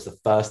down, it's the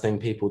first thing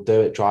people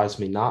do. It drives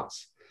me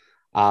nuts.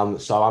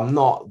 So I'm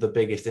not the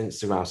biggest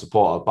Instagram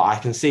supporter, but I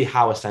can see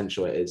how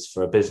essential it is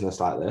for a business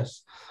like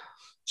this.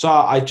 So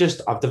I've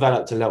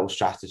developed a little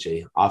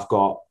strategy. I've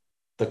got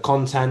the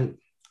content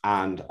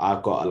and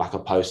I've got like a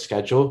post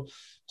schedule.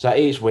 So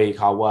each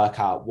week I'll work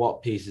out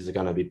what pieces are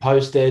going to be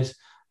posted.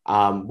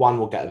 One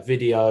will get a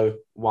video,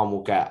 one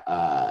will get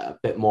a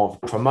bit more of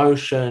a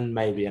promotion,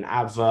 maybe an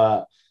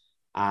advert,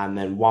 and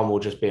then one will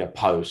just be a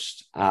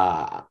post.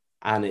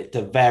 And it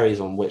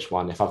varies on which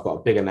one. If I've got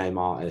a bigger name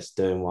artist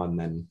doing one,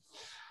 then...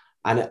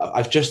 And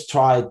I've just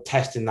tried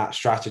testing that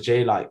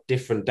strategy, like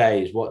different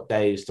days. What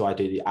days do I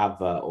do the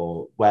advert,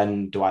 or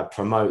when do I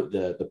promote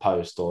the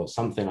post, or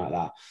something like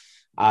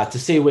that, to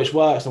see which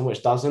works and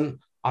which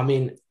doesn't. I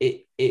mean,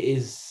 it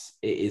is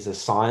a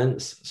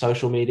science,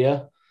 social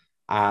media,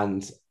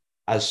 and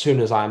as soon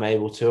as I'm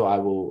able to, I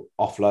will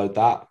offload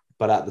that.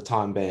 But at the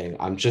time being,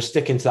 I'm just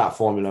sticking to that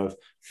formula of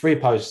 3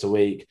 posts a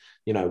week.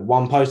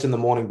 One post in the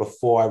morning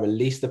before I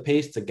release the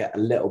piece to get a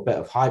little bit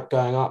of hype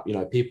going up.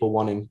 People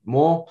wanting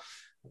more.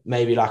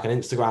 Maybe like an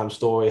Instagram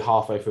story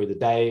halfway through the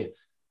day,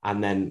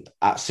 and then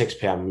at 6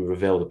 p.m. we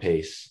reveal the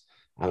piece,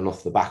 and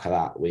off the back of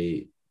that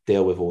we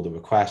deal with all the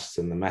requests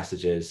and the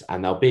messages,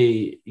 and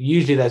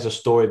there's a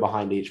story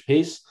behind each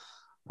piece.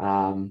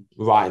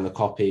 Writing the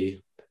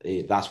copy,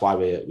 that's why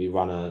we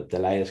run a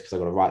delay, is because I've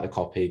got to write the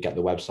copy, get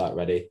the website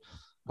ready.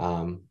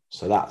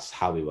 So that's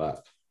how we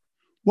work.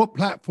 What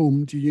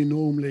platform do you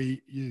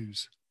normally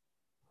use?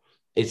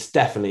 It's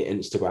definitely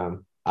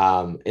Instagram.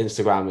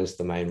 Instagram is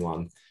the main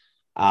one.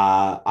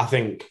 I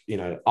think,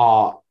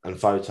 art and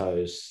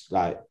photos,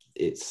 like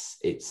it's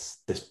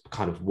this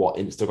kind of what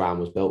Instagram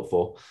was built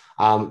for.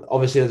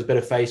 Obviously there's a bit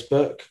of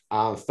Facebook.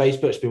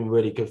 Facebook's been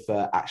really good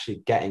for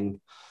actually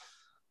getting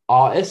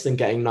artists and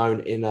getting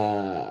known in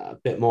a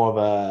bit more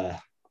of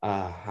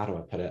how do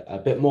I put it? A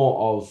bit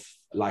more of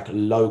like a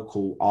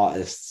local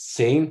artist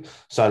scene.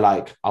 So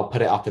like I'll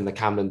put it up in the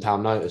Camden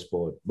Town notice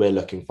board. We're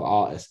looking for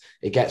artists.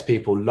 It gets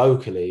people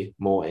locally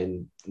more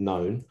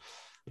known.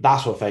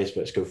 That's what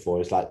Facebook's good for,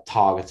 is like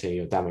targeting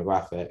your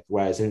demographic.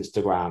 Whereas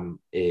Instagram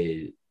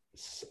is,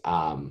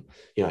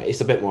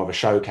 it's a bit more of a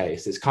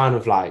showcase. It's kind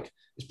of like,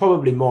 it's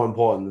probably more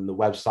important than the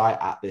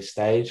website at this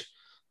stage.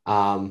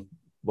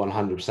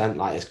 100%.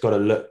 Like, it's got to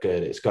look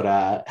good. It's got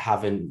to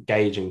have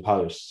engaging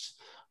posts.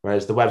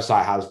 Whereas the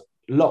website has a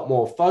lot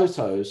more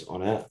photos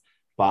on it.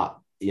 But,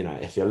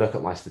 if you look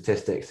at my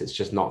statistics, it's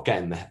just not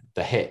getting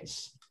the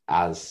hits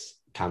as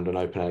Camden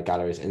Open Air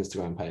Gallery's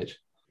Instagram page.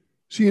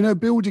 So,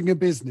 building a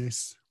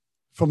business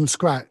from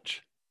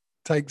scratch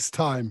takes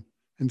time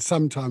and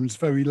sometimes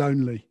very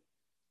lonely.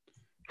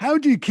 How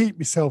do you keep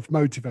yourself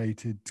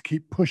motivated to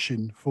keep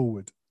pushing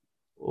forward?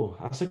 Oh,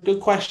 that's a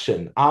good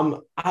question. At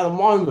the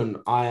moment,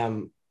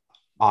 I'm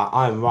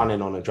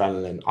running on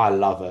adrenaline. I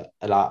love it.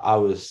 Like, I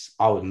was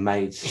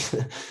made,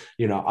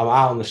 I'm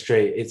out on the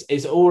street.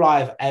 It's all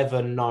I've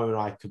ever known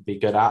I could be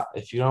good at,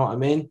 if you know what I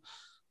mean.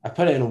 I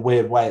put it in a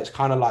weird way. It's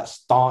kind of like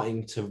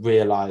starting to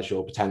realize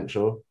your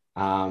potential.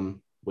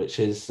 Which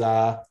is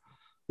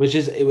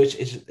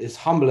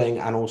humbling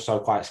and also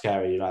quite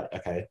scary. You're like,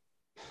 okay,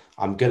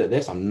 I'm good at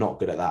this, I'm not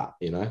good at that,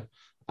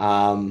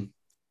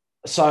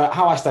 So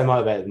how I stay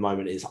motivated at the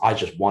moment is I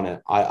just want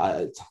it.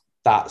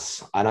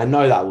 And I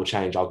know that will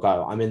change. I'll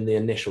go. I'm in the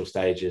initial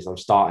stages. I'm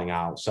starting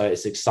out, so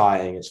it's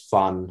exciting. It's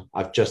fun.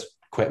 I've just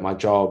quit my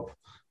job.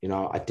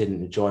 I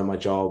didn't enjoy my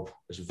job. It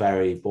was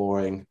very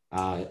boring.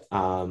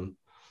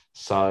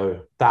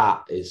 So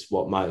that is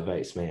what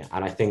motivates me.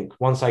 And I think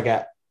once I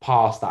get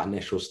past that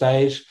initial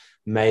stage,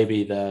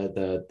 maybe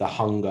the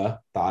hunger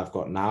that I've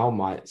got now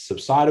might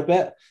subside a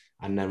bit,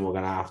 and then we're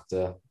going to have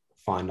to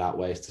find out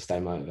ways to stay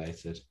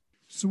motivated.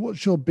 So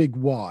what's your big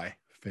why,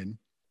 Finn?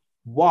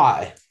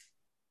 Why?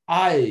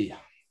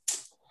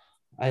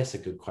 It's a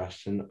good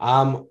question.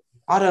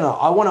 I don't know.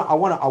 I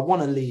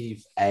want to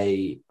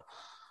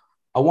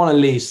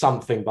leave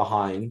something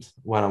behind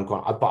when I'm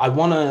gone, but I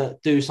want to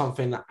do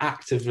something that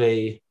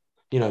actively,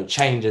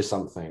 changes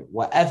something,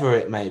 whatever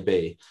it may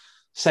be.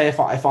 Say if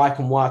I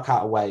can work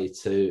out a way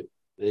to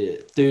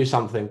do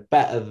something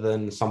better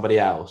than somebody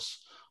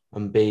else,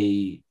 and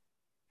be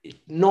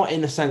not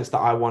in the sense that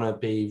I want to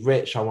be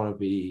rich.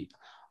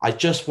 I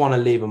just want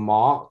to leave a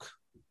mark.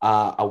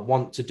 I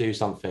want to do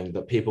something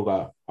that people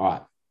go, all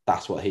right,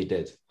 that's what he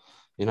did.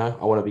 I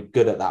want to be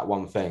good at that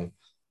one thing.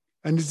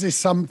 And is this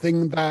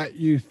something that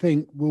you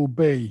think will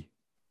be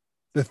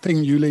the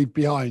thing you leave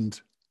behind?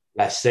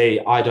 Let's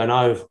see. I don't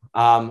know.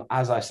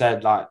 As I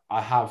said, like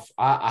I have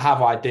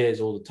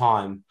ideas all the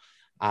time,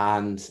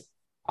 and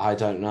I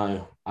don't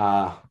know.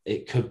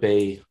 It could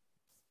be.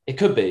 So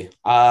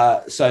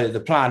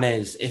the plan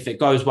is, if it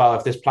goes well,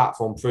 if this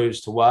platform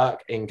proves to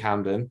work in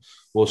Camden,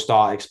 we'll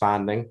start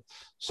expanding.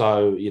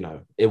 So,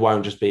 it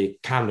won't just be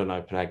Camden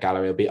Open Air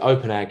Gallery. It'll be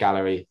Open Air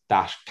Gallery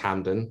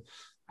 -Camden,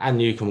 and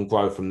you can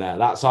grow from there.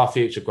 That's our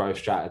future growth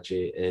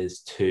strategy,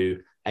 is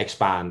to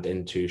expand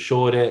into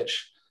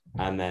Shoreditch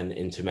and then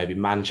into maybe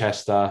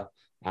Manchester,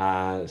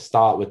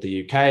 start with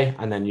the UK,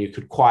 and then you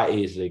could quite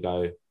easily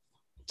go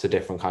to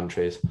different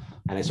countries,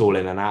 and it's all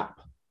in an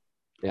app.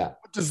 Yeah.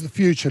 What does the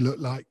future look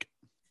like?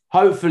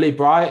 Hopefully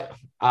bright.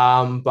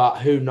 But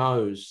who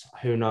knows?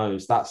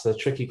 That's a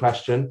tricky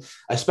question,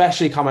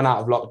 especially coming out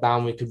of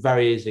lockdown. We could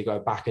very easily go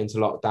back into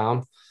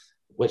lockdown,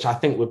 which I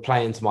think would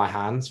play into my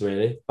hands,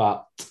 really.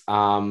 But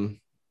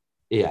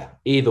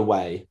either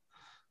way,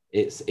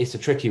 it's a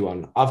tricky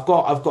one. I've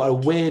got a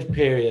weird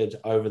period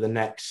over the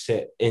next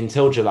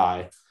until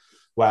July,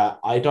 where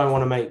I don't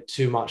want to make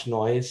too much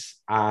noise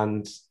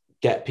and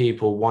get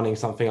people wanting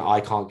something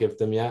I can't give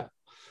them yet.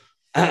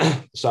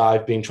 So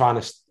I've been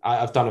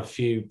I've done a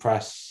few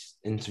press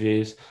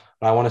interviews,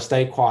 but I want to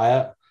stay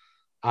quiet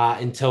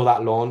until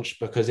that launch,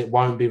 because it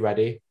won't be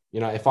ready.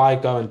 If I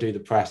go and do the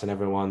press and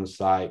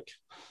everyone's like,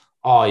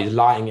 oh, he's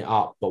lighting it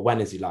up, but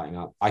when is he lighting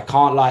up? I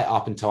can't light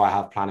up until I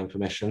have planning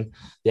permission.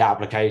 The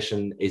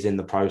application is in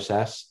the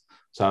process.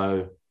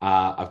 So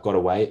I've got to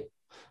wait,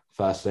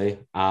 firstly.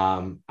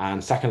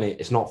 And secondly,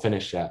 it's not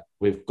finished yet.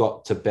 We've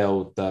got to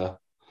build the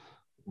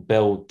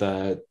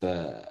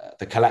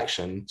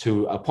collection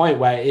to a point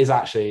where it is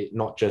actually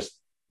not just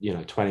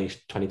 20,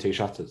 22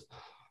 shutters.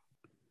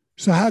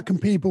 So how can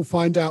people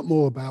find out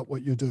more about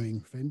what you're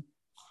doing, Finn?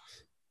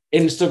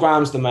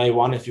 Instagram's the main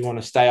one. If you want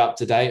to stay up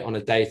to date on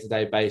a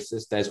day-to-day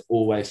basis, there's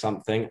always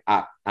something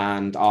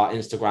and our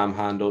Instagram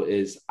handle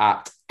is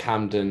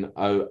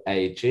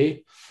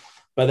 @CamdenOAG.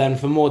 But then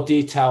for more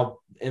detailed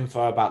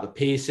info about the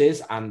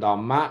pieces and our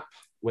map,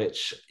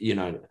 which,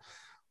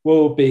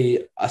 will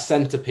be a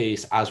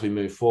centerpiece as we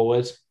move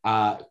forward,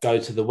 go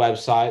to the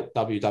website,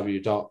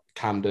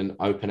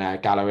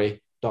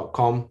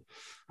 www.camdenopenairgallery.com,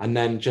 and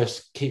then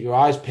just keep your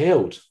eyes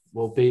peeled.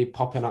 We'll be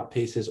popping up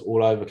pieces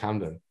all over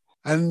Camden.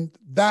 And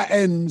that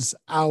ends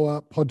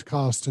our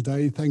podcast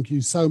today. Thank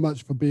you so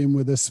much for being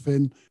with us,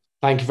 Finn.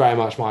 Thank you very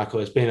much, Michael.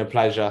 It's been a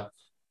pleasure.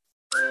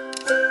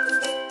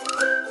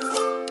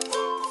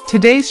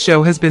 Today's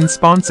show has been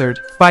sponsored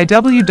by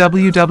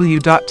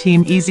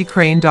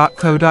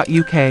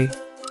www.teameasycrane.co.uk.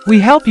 We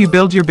help you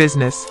build your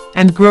business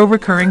and grow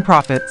recurring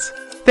profits.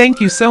 Thank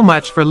you so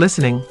much for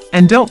listening,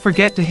 and don't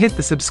forget to hit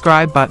the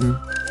subscribe button.